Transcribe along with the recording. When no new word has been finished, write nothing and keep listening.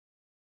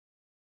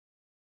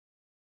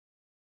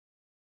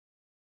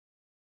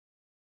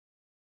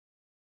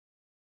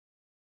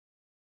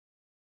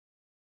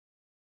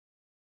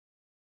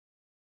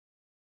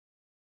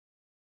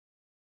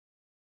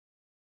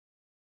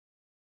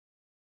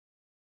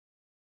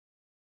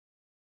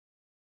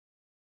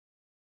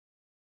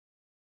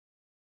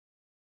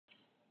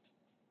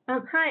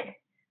Hi,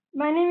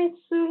 my name is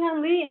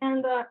Soohyun Lee,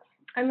 and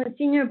I'm a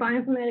senior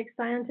bioinformatics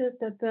scientist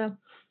at the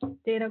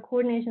Data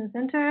Coordination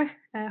Center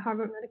at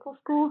Harvard Medical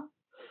School.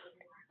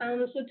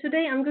 So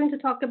today I'm going to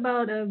talk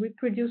about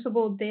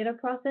reproducible data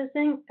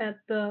processing at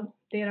the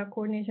Data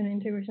Coordination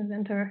and Integration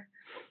Center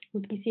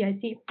with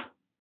DCIC.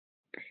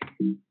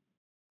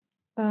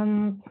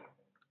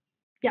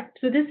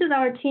 So this is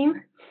our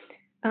team.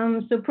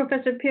 So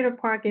Professor Peter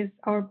Park is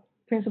our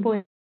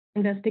principal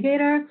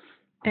investigator,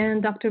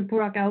 and Dr.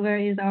 Burak Alver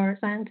is our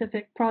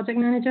scientific project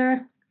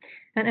manager.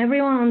 And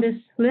everyone on this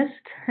list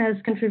has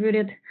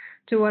contributed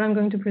to what I'm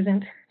going to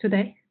present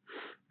today.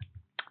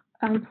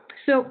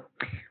 So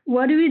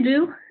what do we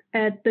do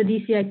at the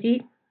DCIC?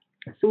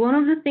 So one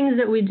of the things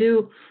that we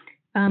do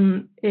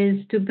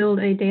is to build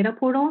a data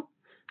portal,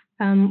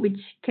 which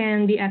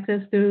can be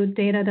accessed through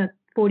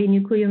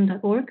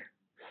data.40nucleome.org.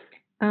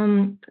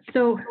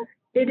 So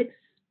it is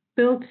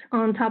built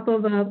on top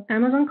of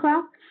Amazon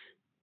Cloud,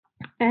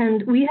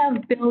 and we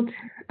have built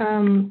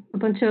a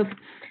bunch of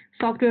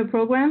software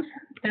programs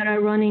that are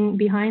running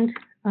behind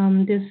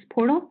this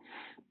portal.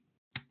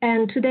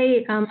 And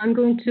today I'm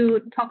going to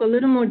talk a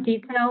little more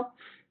detail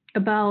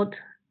about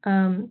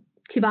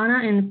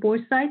Kibana and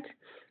Foresight,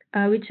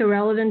 which are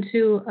relevant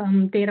to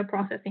data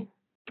processing.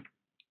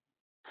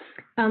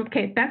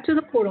 Okay, back to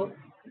the portal.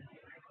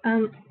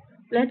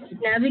 Let's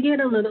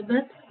navigate a little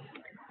bit.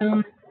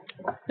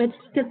 Let's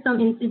get some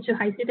in situ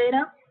HiSI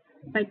data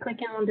by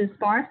clicking on this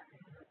bar.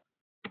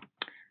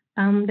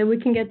 Then we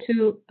can get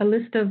to a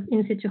list of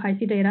in situ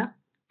HiSI data.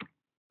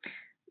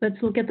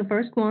 Let's look at the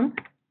first one.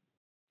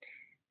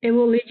 It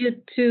will lead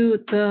you to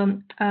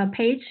the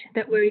page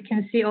where you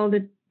can see all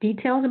the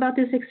details about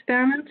this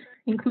experiment,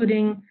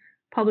 including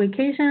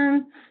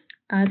publication,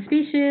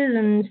 species,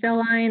 and cell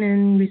line,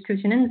 and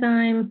restriction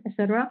enzyme,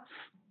 etc.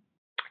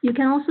 You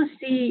can also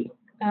see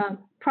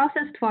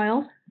processed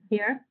files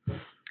here,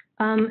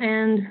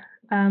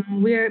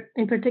 we're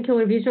in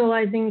particular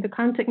visualizing the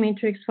contact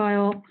matrix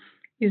file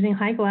using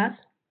HiGlass,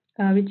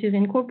 which is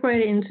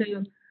incorporated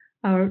into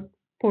our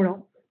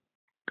portal.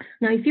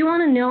 Now, if you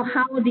want to know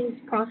how these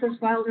process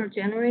files are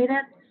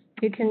generated,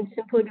 you can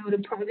simply go to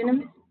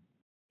Provenance,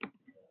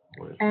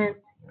 and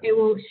it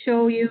will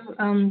show you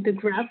the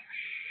graph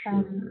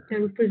that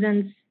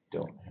represents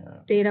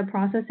data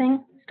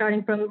processing,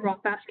 starting from raw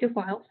FASTQ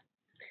files.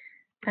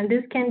 And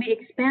this can be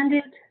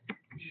expanded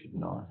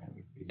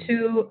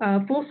to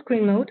full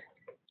screen mode.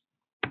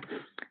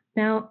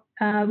 Now,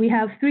 we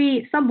have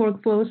 3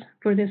 sub-workflows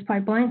for this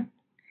pipeline.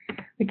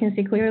 We can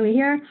see clearly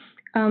here.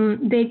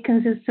 They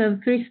consist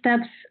of 3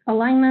 steps: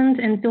 alignment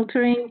and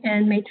filtering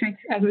and matrix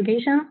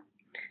aggregation.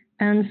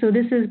 And so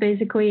this is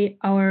basically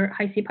our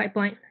HiSI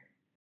pipeline.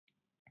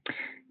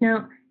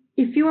 Now,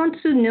 if you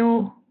want to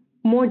know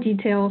more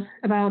details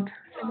about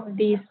some of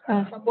these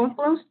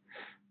sub-workflows,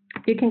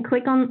 you can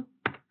click on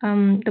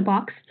the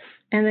box,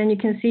 and then you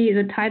can see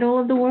the title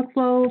of the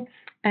workflow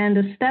and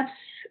the steps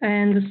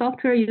and the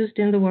software used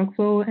in the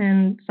workflow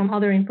and some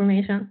other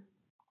information.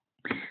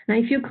 Now,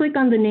 if you click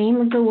on the name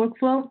of the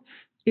workflow,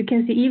 you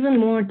can see even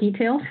more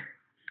details.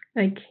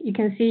 Like, you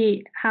can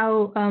see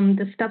how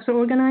the steps are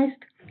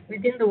organized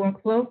within the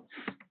workflow.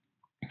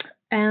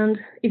 And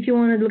if you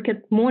want to look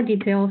at more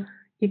details,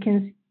 you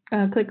can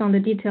click on the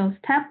Details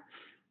tab,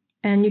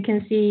 and you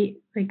can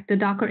see like the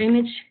Docker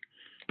image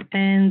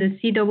and the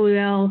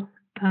CWL,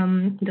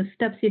 the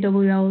step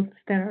CWLs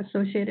that are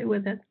associated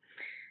with it.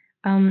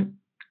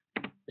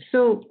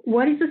 So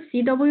what is a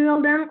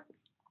CWL then?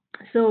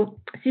 So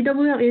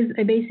CWL is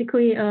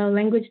basically a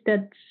language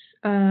that's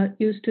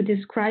used to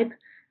describe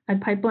a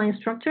pipeline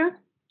structure.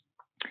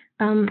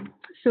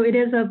 So it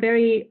is a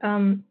very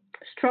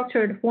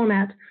structured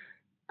format.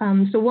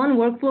 So one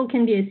workflow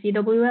can be a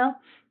CWL,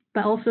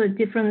 but also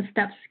different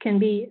steps can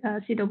be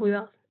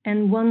CWL.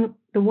 And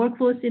the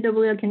workflow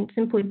CWL can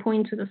simply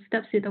point to the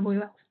step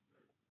CWL.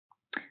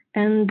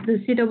 And the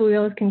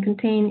CWLs can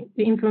contain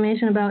the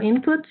information about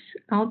inputs,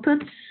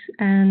 outputs,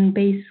 and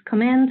base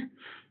command,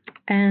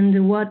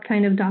 and what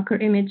kind of Docker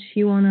image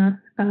you want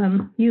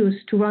to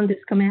use to run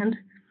this command.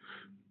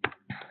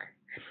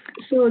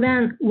 So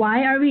then,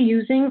 why are we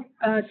using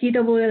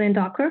CWL and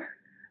Docker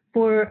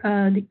for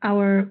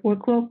our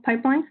workflow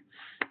pipelines?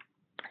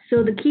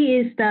 So the key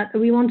is that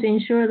we want to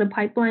ensure the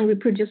pipeline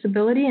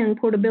reproducibility and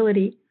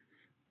portability.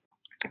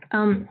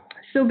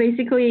 So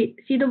basically,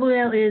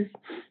 CWL is,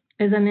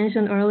 as I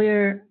mentioned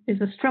earlier,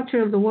 is a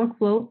structure of the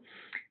workflow,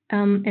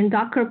 and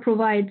Docker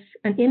provides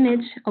an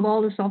image of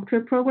all the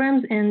software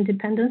programs and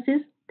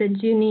dependencies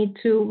that you need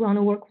to run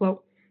a workflow.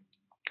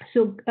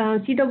 So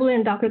CWL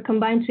and Docker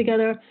combined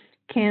together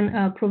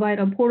can provide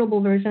a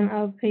portable version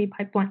of a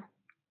pipeline.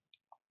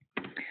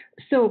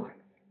 So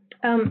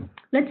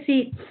let's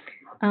see,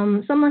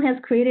 someone has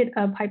created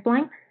a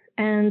pipeline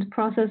and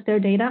processed their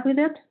data with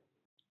it,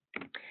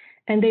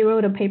 and they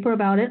wrote a paper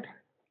about it.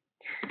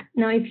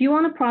 Now, if you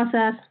want to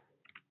process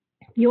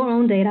your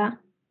own data,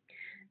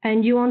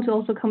 and you want to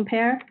also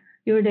compare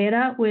your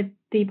data with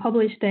the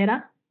published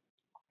data,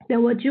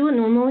 then what you would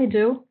normally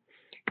do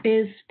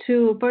is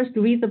to first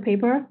read the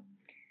paper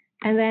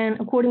And then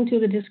according to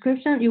the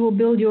description, you will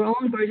build your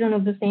own version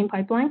of the same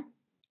pipeline,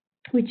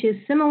 which is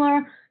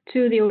similar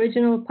to the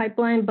original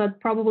pipeline, but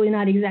probably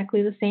not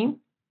exactly the same.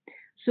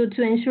 So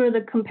to ensure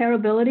the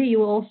comparability, you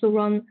will also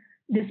run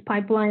this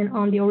pipeline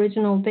on the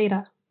original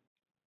data.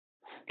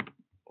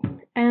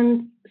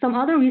 And some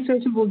other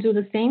researcher will do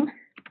the same,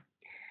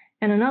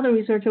 and another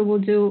researcher will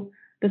do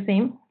the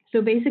same.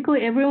 So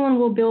basically, everyone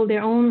will build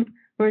their own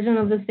version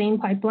of the same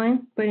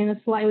pipeline, but in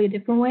a slightly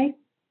different way.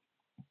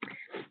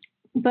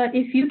 But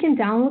if you can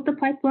download the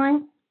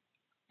pipeline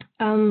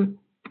and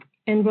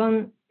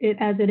run it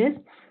as it is,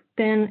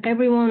 then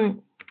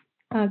everyone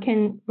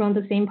can run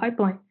the same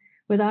pipeline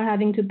without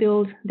having to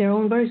build their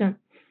own version.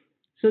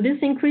 So this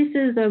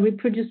increases the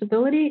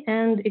reproducibility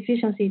and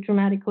efficiency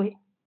dramatically.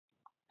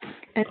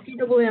 And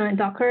CWL and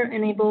Docker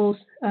enables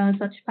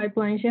such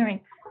pipeline sharing.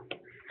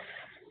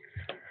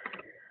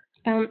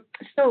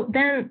 So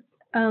then,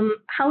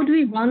 how do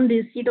we run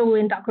these CWL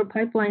and Docker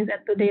pipelines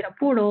at the data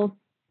portal?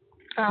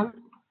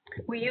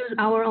 We use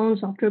our own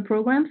software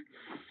programs.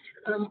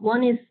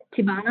 One is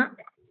Tibana.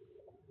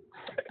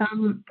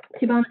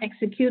 Tibana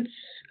executes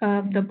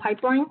the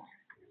pipeline,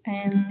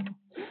 and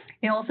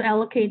it also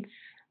allocates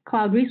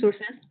cloud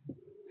resources,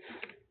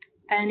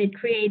 and it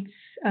creates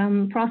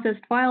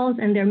processed files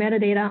and their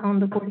metadata on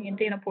the Fortinet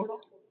data portal.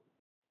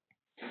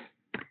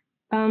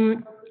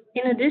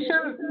 In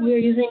addition, we are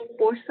using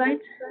Foresight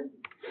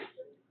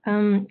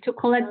to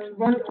collect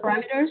run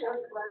parameters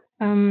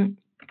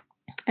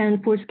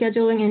and for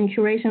scheduling and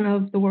curation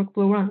of the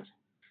workflow runs.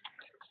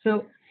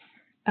 So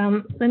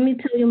let me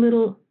tell you a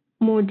little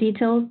more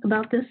details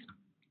about this.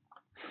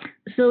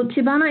 So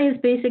Tibana is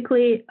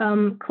basically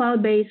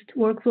cloud-based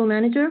workflow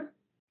manager.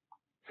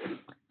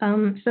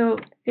 So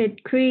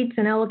it creates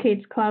and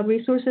allocates cloud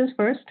resources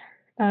first,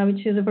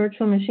 which is a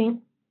virtual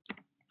machine.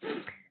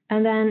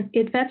 And then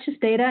it fetches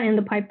data in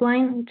the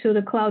pipeline to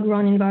the cloud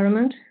run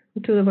environment,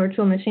 to the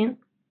virtual machine.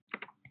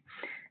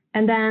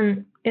 And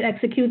then it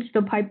executes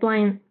the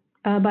pipeline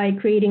by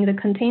creating the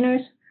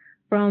containers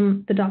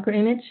from the Docker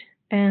image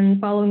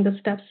and following the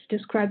steps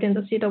described in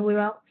the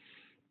CWL.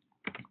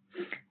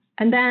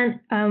 And then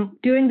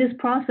during this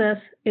process,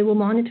 it will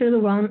monitor the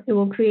run, it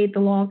will create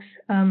the logs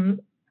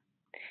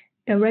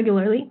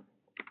regularly.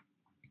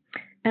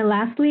 And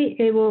lastly,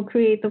 it will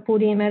create the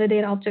Fortinet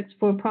metadata objects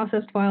for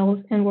processed files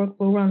and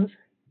workflow runs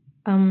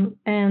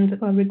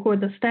and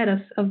record the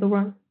status of the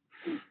run.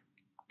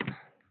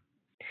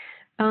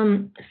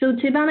 So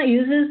Tibana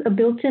uses a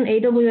built-in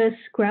AWS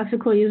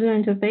graphical user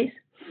interface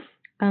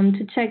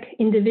to check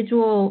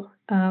individual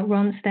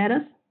run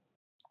status.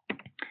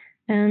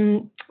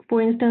 And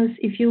for instance,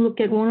 if you look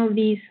at one of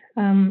these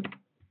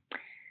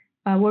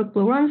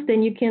workflow runs,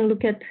 then you can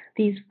look at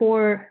these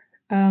 4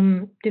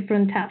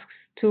 different tasks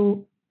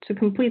to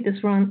complete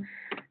this run.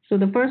 So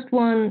the first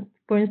one,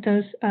 for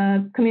instance,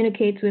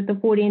 communicates with the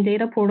Fortinet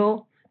data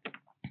portal,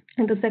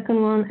 and the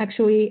second one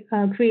actually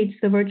creates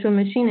the virtual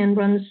machine and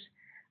runs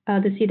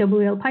the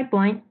CWL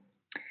pipeline.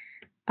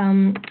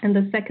 And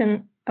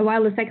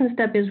while the second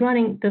step is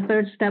running, the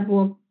third step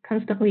will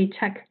constantly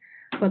check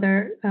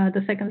whether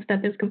the second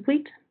step is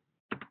complete.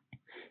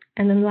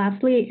 And then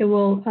lastly, it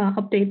will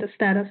update the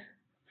status.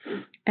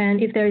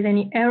 And if there is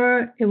any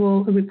error, it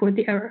will report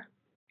the error.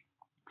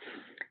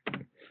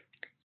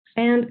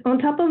 And on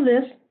top of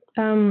this,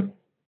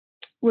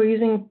 we're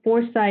using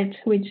Foresight,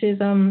 which is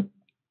a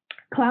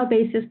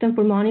cloud-based system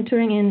for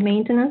monitoring and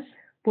maintenance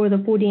for the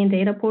Fortinet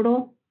data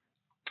portal.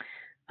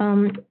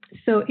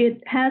 So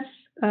it has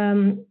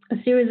a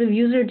series of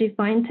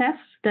user-defined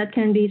tasks that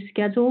can be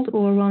scheduled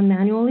or run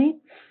manually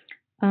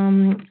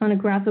on a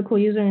graphical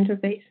user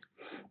interface.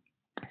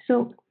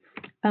 So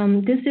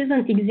this is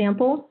an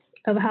example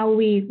of how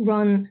we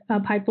run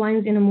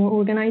pipelines in a more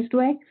organized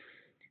way.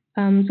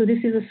 So this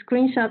is a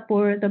screenshot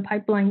for the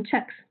pipeline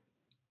checks.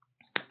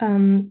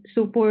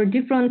 So for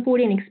different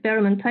Fortinet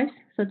experiment types,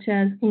 such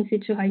as in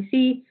situ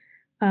Hi-C,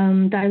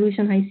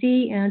 dilution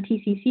Hi-C,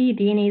 TCC,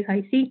 DNase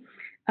Hi-C,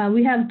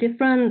 we have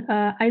different,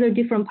 either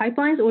different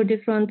pipelines or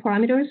different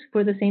parameters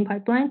for the same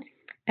pipeline.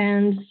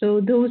 And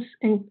so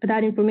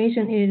that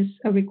information is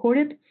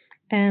recorded,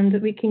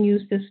 and we can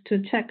use this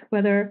to check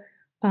whether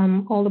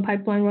all the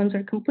pipeline runs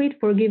are complete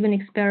for a given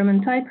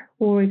experiment type,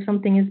 or if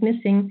something is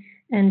missing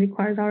and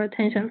requires our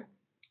attention.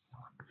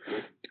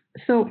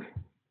 So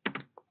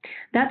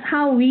that's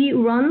how we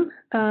run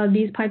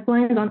these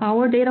pipelines on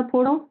our data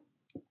portal.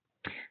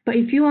 But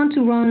if you want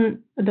to run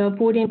the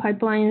Fortinet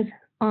pipelines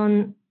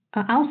on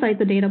outside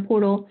the data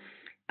portal,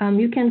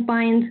 you can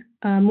find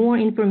more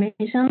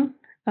information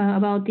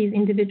about these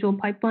individual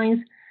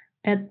pipelines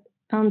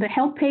on the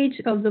help page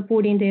of the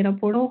Fortinet data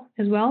portal,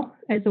 as well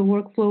as a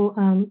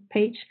workflow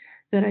page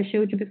that I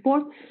showed you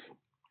before.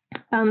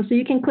 So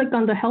you can click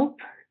on the help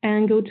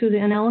and go to the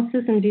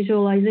analysis and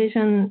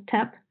visualization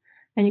tab,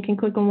 and you can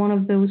click on one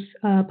of those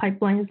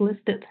pipelines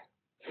listed.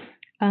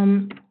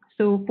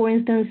 So for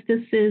instance,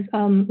 this is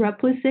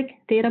Reproducible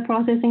data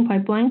processing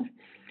pipeline.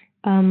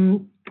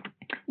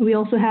 We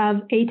also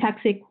have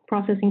ataxic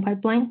processing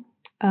pipeline,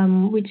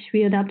 which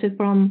we adapted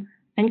from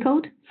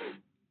ENCODE.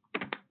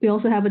 We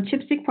also have a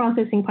chipstick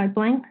processing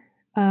pipeline,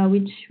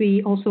 which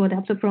we also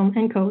adapted from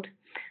ENCODE.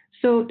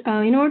 So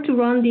in order to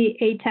run the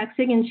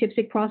ataxic and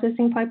chipstick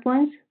processing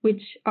pipelines,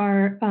 which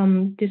are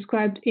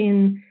described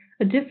in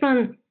a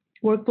different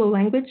workflow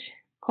language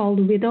called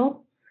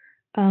WIDL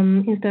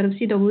instead of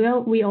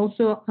CWL, we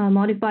also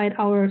modified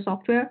our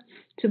software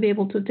to be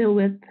able to deal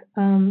with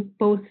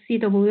both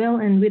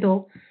CWL and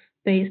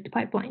WIDL-based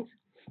pipelines.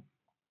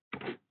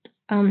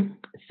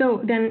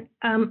 So then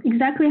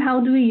exactly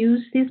how do we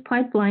use these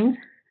pipelines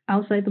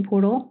outside the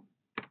portal?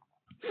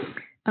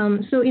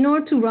 So in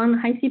order to run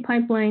High-C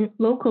pipeline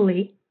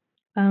locally,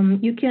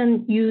 you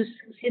can use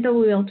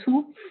CWL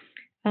tool,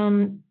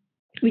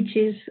 which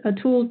is a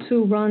tool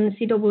to run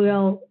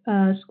CWL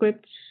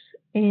scripts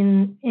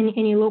in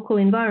any local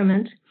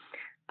environment.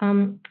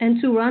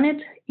 And to run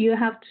it, you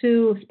have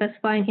to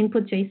specify an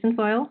input JSON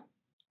file,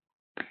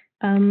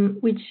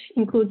 which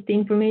includes the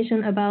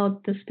information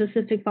about the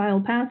specific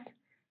file path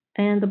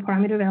and the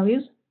parameter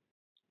values.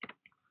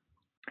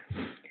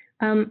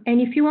 And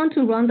if you want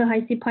to run the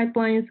High-C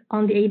pipelines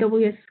on the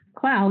AWS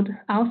cloud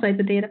outside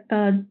the data,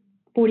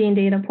 40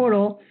 data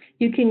portal,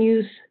 you can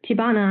use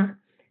Tibana.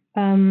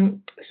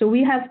 So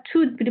we have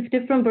two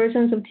different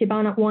versions of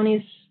Tibana. One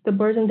is the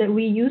version that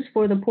we use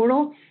for the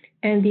portal,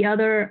 and the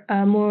other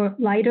more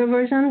lighter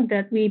version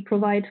that we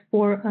provide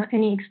for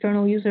any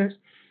external users.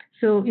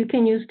 So you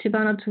can use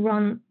Tibana to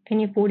run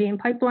any 40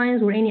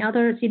 pipelines or any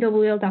other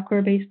CWL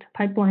Docker-based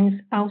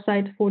pipelines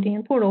outside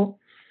 40 portal.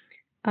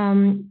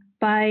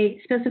 By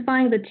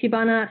specifying the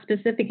Tibana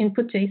specific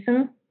input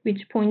JSON,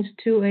 which points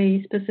to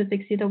a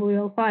specific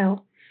CWL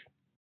file.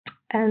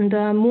 And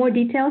more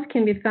details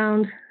can be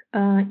found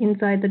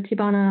inside the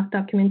Tibana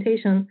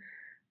documentation.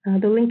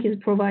 The link is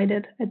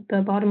provided at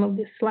the bottom of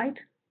this slide.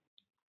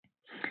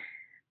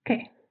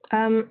 Okay,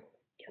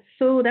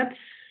 so that's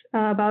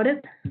about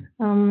it.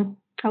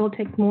 I will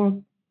take more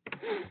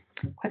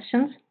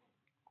questions.